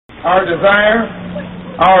our desire,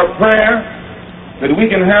 our prayer, that we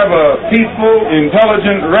can have a peaceful,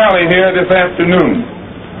 intelligent rally here this afternoon.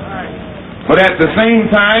 But at the same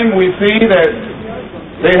time, we see that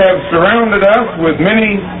they have surrounded us with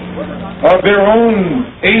many of their own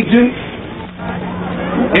agents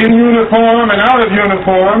in uniform and out of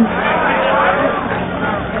uniform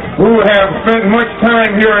who have spent much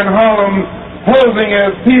time here in Harlem posing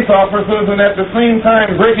as peace officers and at the same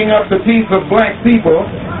time breaking up the peace of black people.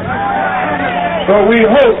 So we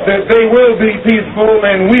hope that they will be peaceful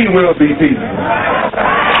and we will be peaceful.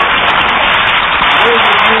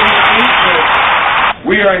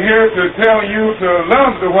 We are here to tell you to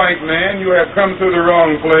love the white man. You have come to the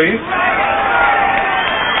wrong place.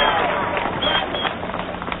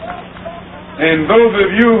 And those of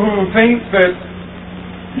you who think that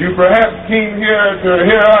you perhaps came here to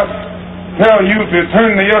hear us tell you to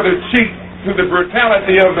turn the other cheek to the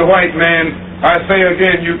brutality of the white man, I say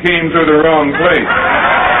again, you came to the wrong place.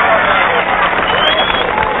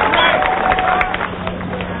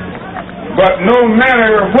 But no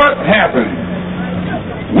matter what happens,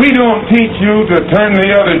 we don't teach you to turn the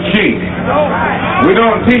other cheek. We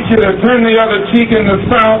don't teach you to turn the other cheek in the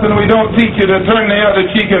South, and we don't teach you to turn the other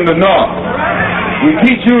cheek in the North. We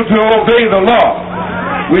teach you to obey the law.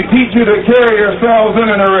 We teach you to carry yourselves in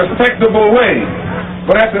a respectable way.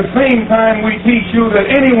 But at the same time, we teach you that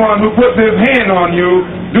anyone who puts his hand on you,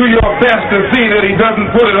 do your best to see that he doesn't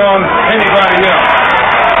put it on anybody else.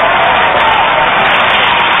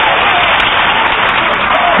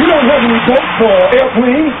 You don't have any votes for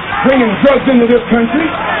airplanes bringing drugs into this country.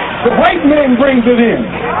 The white man brings it in.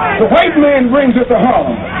 The white man brings it to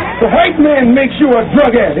Harlem. The white man makes you a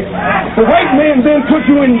drug addict. The white man then puts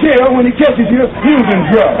you in jail when he catches you using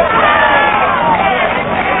drugs.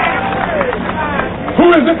 Who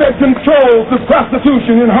is it that controls the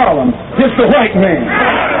prostitution in Harlem? It's the white man.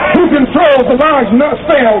 Who controls the large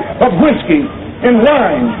sale of whiskey and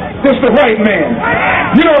wine? It's the white man.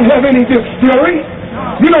 You don't have any distillery.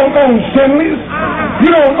 You don't own Finley's. You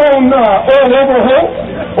don't own Old Overholt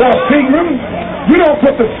or Seagram. You don't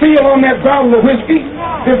put the seal on that bottle of whiskey.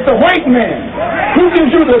 It's the white man. Who gives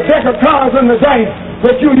you the deck of cards and the dice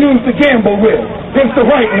that you use to gamble with? It's the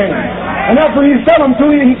white man. And after he sell them to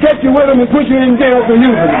you, he catch you with them and put you in jail for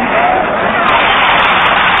using them.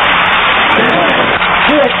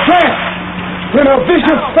 We're trapped in a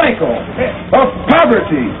vicious cycle of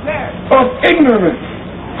poverty, of ignorance,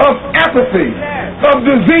 of apathy, of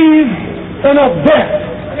disease, and of death.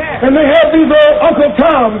 And they have these old Uncle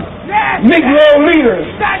Tom Negro leaders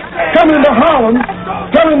coming to Harlem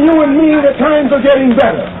telling you and me that times are getting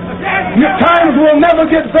better. Your times will never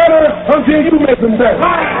get better until you make them better.